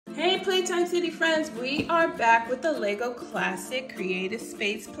Hey Playtime City friends, we are back with the Lego Classic Creative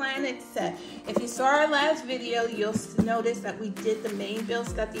Space Planet set. If you saw our last video, you'll notice that we did the main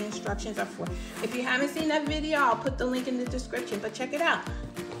builds that the instructions are for. If you haven't seen that video, I'll put the link in the description, but check it out.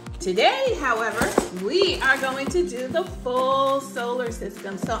 Today, however, we are going to do the full solar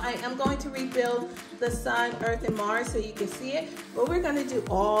system. So I am going to rebuild the Sun, Earth, and Mars so you can see it. But we're going to do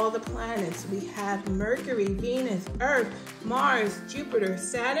all the planets. We have Mercury, Venus, Earth, Mars, Jupiter,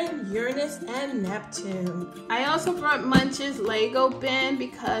 Saturn, Uranus, and Neptune. I also brought Munch's Lego bin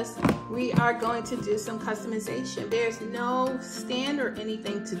because we are going to do some customization. There's no stand or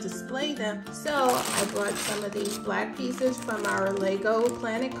anything to display them. So I brought some of these black pieces from our Lego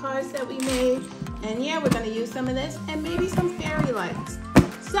planet cards that we made, and yeah, we're going to use some of this and maybe some fairy lights.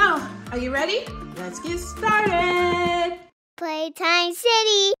 So are you ready? Let's get started. Playtime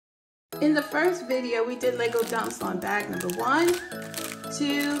City. In the first video we did Lego dumps on bag number 1,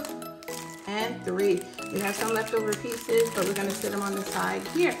 2, and 3. We have some leftover pieces, but we're going to sit them on the side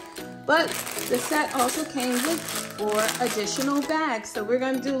here. But the set also came with 4 additional bags, so we're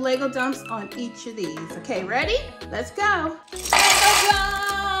going to do Lego dumps on each of these. Okay, ready? Let's go. Lego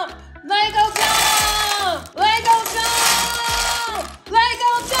dump! Lego dump! Lego dump!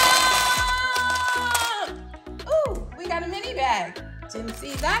 Lego dump! Ooh, we got a mini bag. Didn't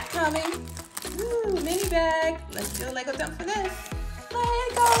see that coming. Ooh, mini bag. Let's do a Lego dump for this.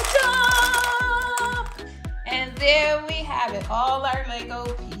 Lego dump! And there we have it, all our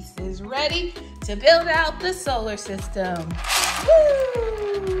Lego pieces ready to build out the solar system.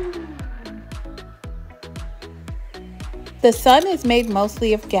 Woo! The sun is made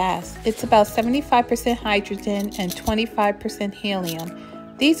mostly of gas. It's about 75% hydrogen and 25% helium.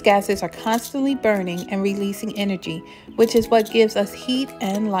 These gases are constantly burning and releasing energy, which is what gives us heat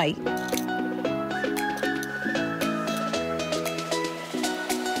and light.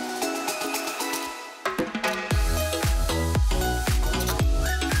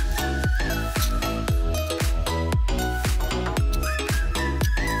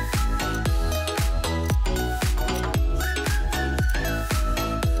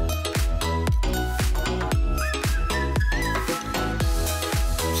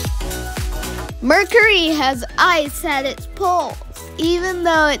 Mercury has ice at its poles. Even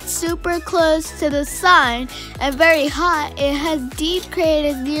though it's super close to the sun and very hot, it has deep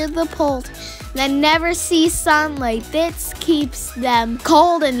craters near the poles that never see sunlight. This keeps them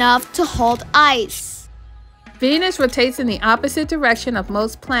cold enough to hold ice. Venus rotates in the opposite direction of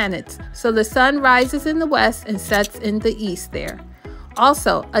most planets, so the sun rises in the west and sets in the east there.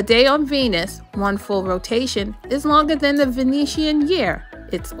 Also, a day on Venus, one full rotation, is longer than the Venetian year,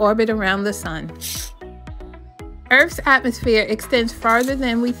 its orbit around the sun. Earth's atmosphere extends farther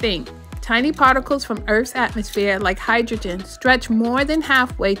than we think. Tiny particles from Earth's atmosphere, like hydrogen, stretch more than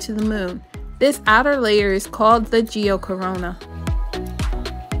halfway to the moon. This outer layer is called the geocorona.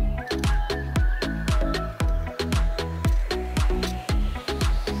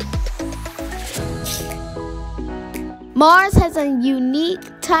 Mars has a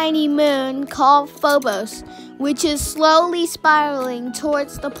unique tiny moon called Phobos, which is slowly spiraling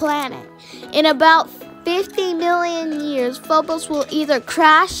towards the planet. In about 50 million years, Phobos will either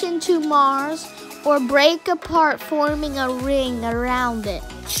crash into Mars or break apart, forming a ring around it.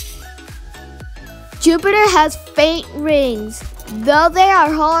 Jupiter has faint rings, though they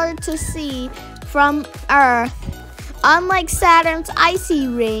are hard to see from Earth. Unlike Saturn's icy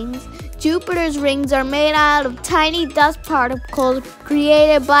rings, Jupiter's rings are made out of tiny dust particles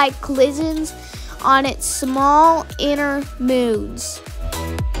created by collisions on its small inner moons.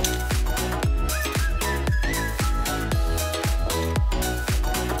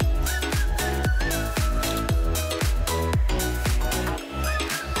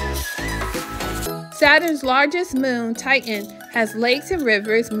 Saturn's largest moon, Titan, has lakes and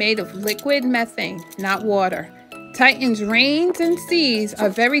rivers made of liquid methane, not water. Titan's rains and seas are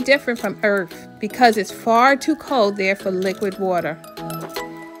very different from Earth because it's far too cold there for liquid water.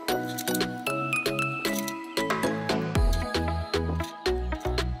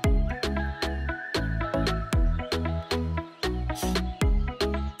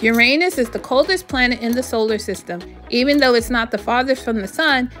 Uranus is the coldest planet in the solar system. Even though it's not the farthest from the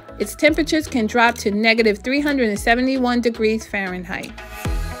sun, its temperatures can drop to negative 371 degrees Fahrenheit.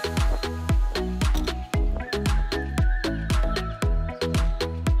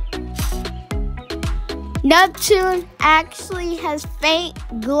 Neptune actually has faint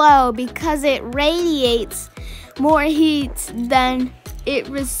glow because it radiates more heat than it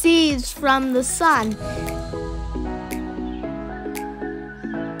receives from the sun.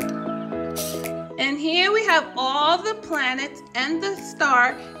 And here we have all the planets and the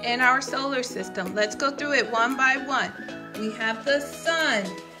star in our solar system. Let's go through it one by one. We have the Sun,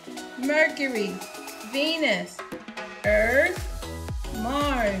 Mercury, Venus, Earth,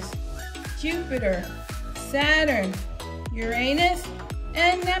 Mars, Jupiter, Saturn, Uranus,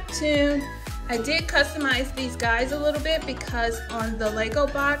 and Neptune. I did customize these guys a little bit because on the Lego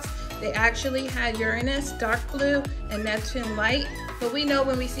box, they actually had Uranus dark blue and Neptune light, but we know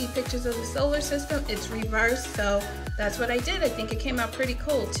when we see pictures of the solar system, it's reversed, so that's what I did. I think it came out pretty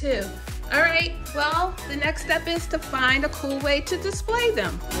cool too. All right, well, the next step is to find a cool way to display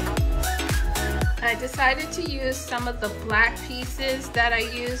them. I decided to use some of the black pieces that I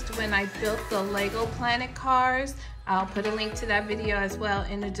used when I built the Lego Planet cars. I'll put a link to that video as well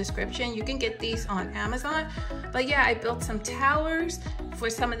in the description. You can get these on Amazon. But yeah, I built some towers for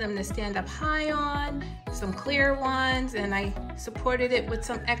some of them to stand up high on, some clear ones, and I supported it with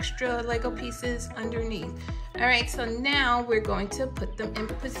some extra Lego pieces underneath. All right, so now we're going to put them in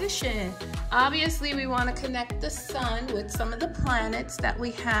position. Obviously, we want to connect the Sun with some of the planets that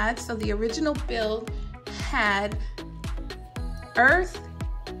we had. So the original build had Earth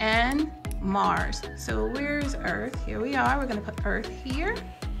and Mars. So where's Earth? Here we are. We're going to put Earth here.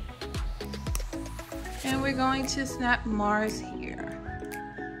 And we're going to snap Mars here.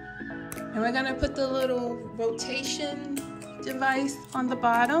 And we're going to put the little rotation device on the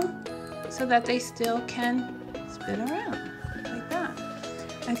bottom so that they still can spin around like that.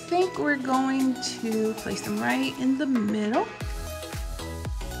 I think we're going to place them right in the middle.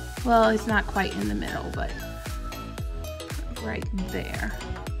 Well, it's not quite in the middle, but right there.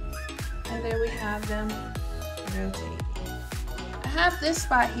 And there we have them rotating. I have this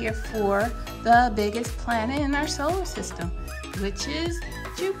spot here for the biggest planet in our solar system, which is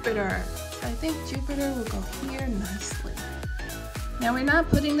Jupiter. So I think Jupiter will go here nicely. Now we're not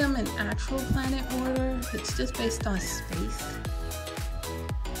putting them in actual planet order. It's just based on space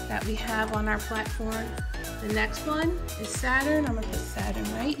that we have on our platform. The next one is Saturn. I'm gonna put Saturn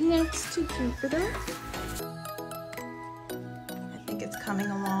right next to Jupiter. It's coming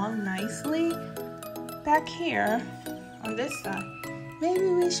along nicely. Back here on this side, maybe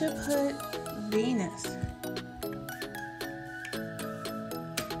we should put Venus.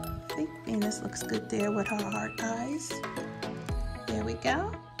 I think Venus looks good there with her heart eyes. There we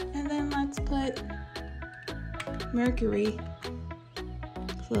go. And then let's put Mercury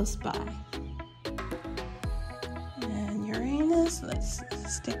close by. And Uranus, let's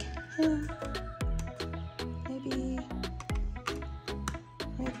stick him maybe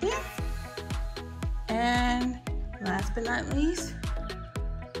right there. And last but not least,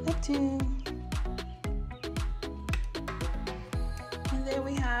 Neptune. And there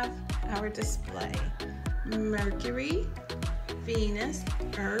we have our display. Mercury, Venus,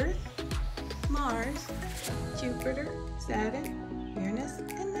 Earth, Mars, Jupiter, Saturn, Uranus,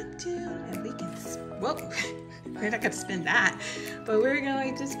 and Neptune. And we can, whoa, we're not gonna spin that, but we're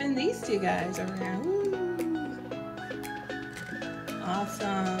going to spin these two guys around. Woo.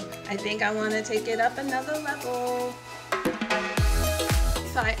 Awesome. I think I want to take it up another level.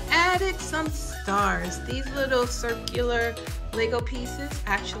 So I added some stars. These little circular Lego pieces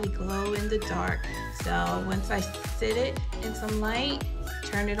actually glow in the dark. So once I sit it in some light,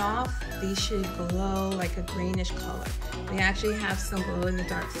 turn it off, these should glow like a greenish color. We actually have some glow in the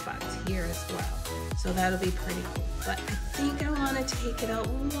dark spots here as well. So that'll be pretty cool. But I think I want to take it up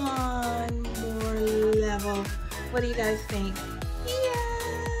one more level. What do you guys think?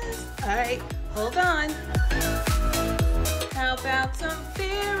 Yes! All right, hold on. How about some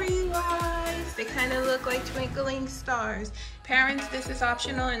fairy lights? They kind of look like twinkling stars. Parents, this is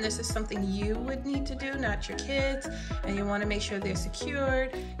optional and this is something you would need to do, not your kids. And you want to make sure they're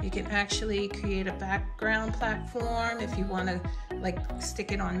secured. You can actually create a background platform if you want to like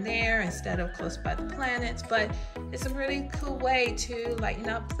stick it on there instead of close by the planets. But it's a really cool way to lighten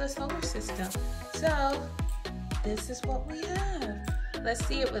up the solar system. So this is what we have. Let's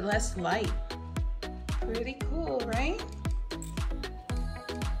see it with less light. Pretty cool, right?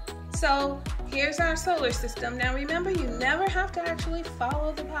 So here's our solar system. Now remember, you never have to actually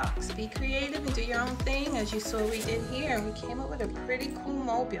follow the box. Be creative and do your own thing, as you saw we did here. And we came up with a pretty cool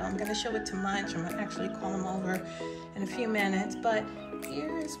mobile. I'm gonna show it to Munch. I'm gonna actually call him over in a few minutes. But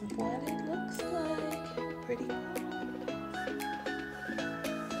here is what it looks like. Pretty cool.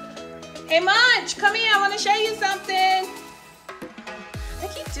 Hey Munch, come here, I wanna show you something. I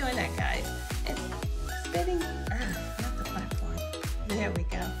keep doing that, guys. It's spitting earth, not the platform. There we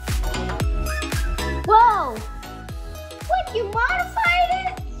go. Whoa! What, you modified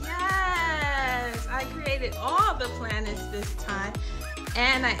it? Yes! I created all the planets this time.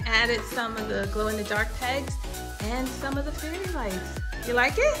 And I added some of the glow-in-the-dark pegs and some of the fairy lights. You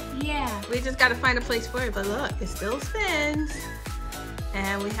like it? Yeah. We just got to find a place for it, but look, it still spins.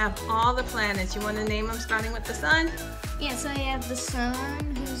 And we have all the planets. You want to name them starting with the sun? Yeah, so I have the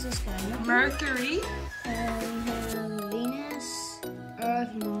sun. Who's this guy? Mercury. We have Venus,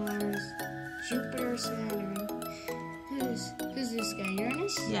 Earth, Mars, Jupiter, Saturn. Who's this guy?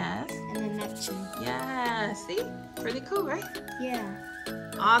 Uranus? Yes. And then Neptune. Yeah, see? Pretty cool, right? Yeah.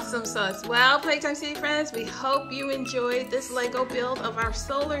 Awesome sauce. Well, Playtime City friends, we hope you enjoyed this Lego build of our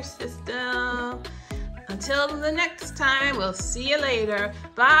solar system. Until the next time, we'll see you later.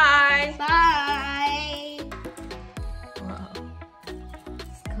 Bye. Bye. Whoa.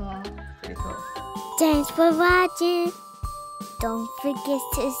 It's cool. Pretty cool. Thanks for watching. Don't forget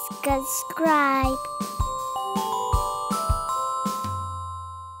to subscribe.